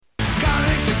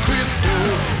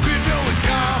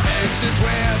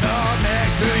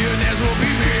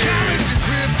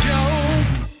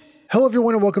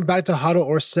everyone, and welcome back to HODL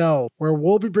or Sell, where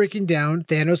we'll be breaking down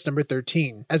Thanos number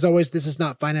 13. As always, this is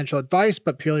not financial advice,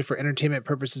 but purely for entertainment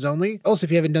purposes only. Also,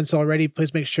 if you haven't done so already,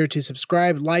 please make sure to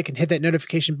subscribe, like, and hit that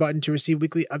notification button to receive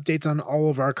weekly updates on all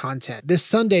of our content. This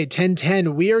Sunday,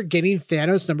 10/10, we are getting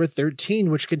Thanos number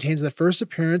 13, which contains the first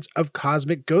appearance of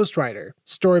Cosmic Ghost Rider.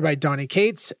 Story by Donny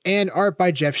Cates, and art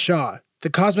by Jeff Shaw. The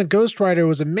Cosmic Ghost Rider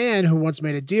was a man who once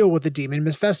made a deal with the demon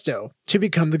Mephisto to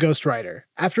become the Ghost Rider.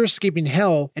 After escaping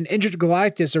Hell, an injured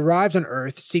Galactus arrived on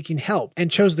Earth seeking help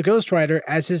and chose the Ghost Rider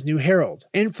as his new herald,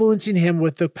 influencing him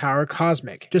with the power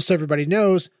cosmic. Just so everybody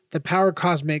knows, the power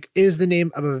cosmic is the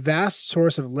name of a vast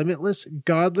source of limitless,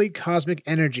 godly cosmic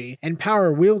energy and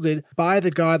power wielded by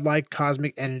the godlike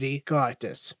cosmic entity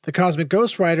Galactus. The Cosmic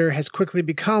Ghost Rider has quickly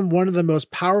become one of the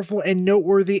most powerful and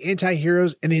noteworthy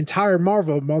anti-heroes in the entire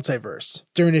Marvel multiverse.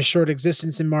 During his short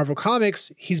existence in Marvel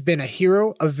Comics, he's been a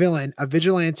hero, a villain, a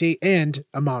vigilante, and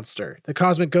a monster. The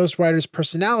Cosmic Ghost Rider's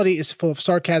personality is full of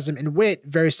sarcasm and wit,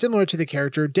 very similar to the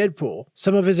character Deadpool.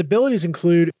 Some of his abilities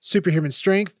include superhuman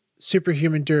strength,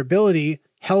 superhuman durability,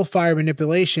 hellfire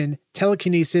manipulation,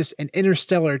 telekinesis, and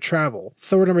interstellar travel.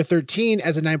 Thor number 13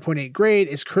 as a 9.8 grade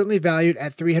is currently valued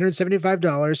at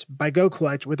 $375 by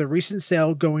GoCollect, with a recent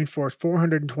sale going for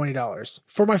 $420.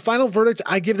 For my final verdict,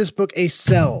 I give this book a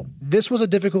sell. This was a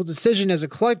difficult decision as a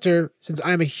collector since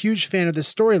I am a huge fan of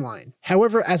this storyline.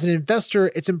 However, as an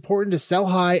investor, it's important to sell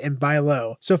high and buy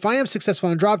low. So if I am successful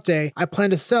on drop day, I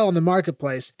plan to sell on the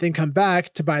marketplace, then come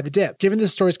back to buy the dip. Given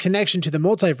this story's connection to the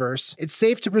multiverse, it's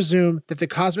safe to presume that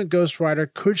the Cosmic Ghost Rider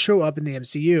could show up in the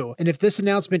MCU, and if this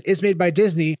announcement is made by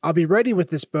Disney, I'll be ready with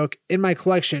this book in my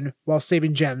collection while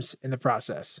saving gems in the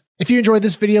process. If you enjoyed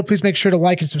this video, please make sure to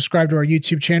like and subscribe to our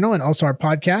YouTube channel and also our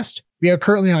podcast. We are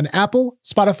currently on Apple,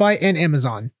 Spotify, and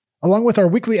Amazon. Along with our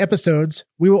weekly episodes,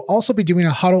 we will also be doing a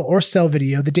HODL or Sell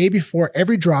video the day before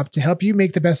every drop to help you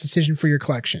make the best decision for your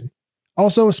collection.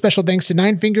 Also, a special thanks to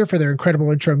Ninefinger for their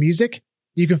incredible intro music.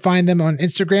 You can find them on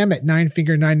Instagram at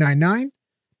Ninefinger999.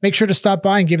 Make sure to stop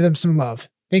by and give them some love.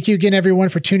 Thank you again, everyone,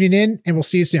 for tuning in, and we'll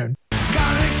see you soon.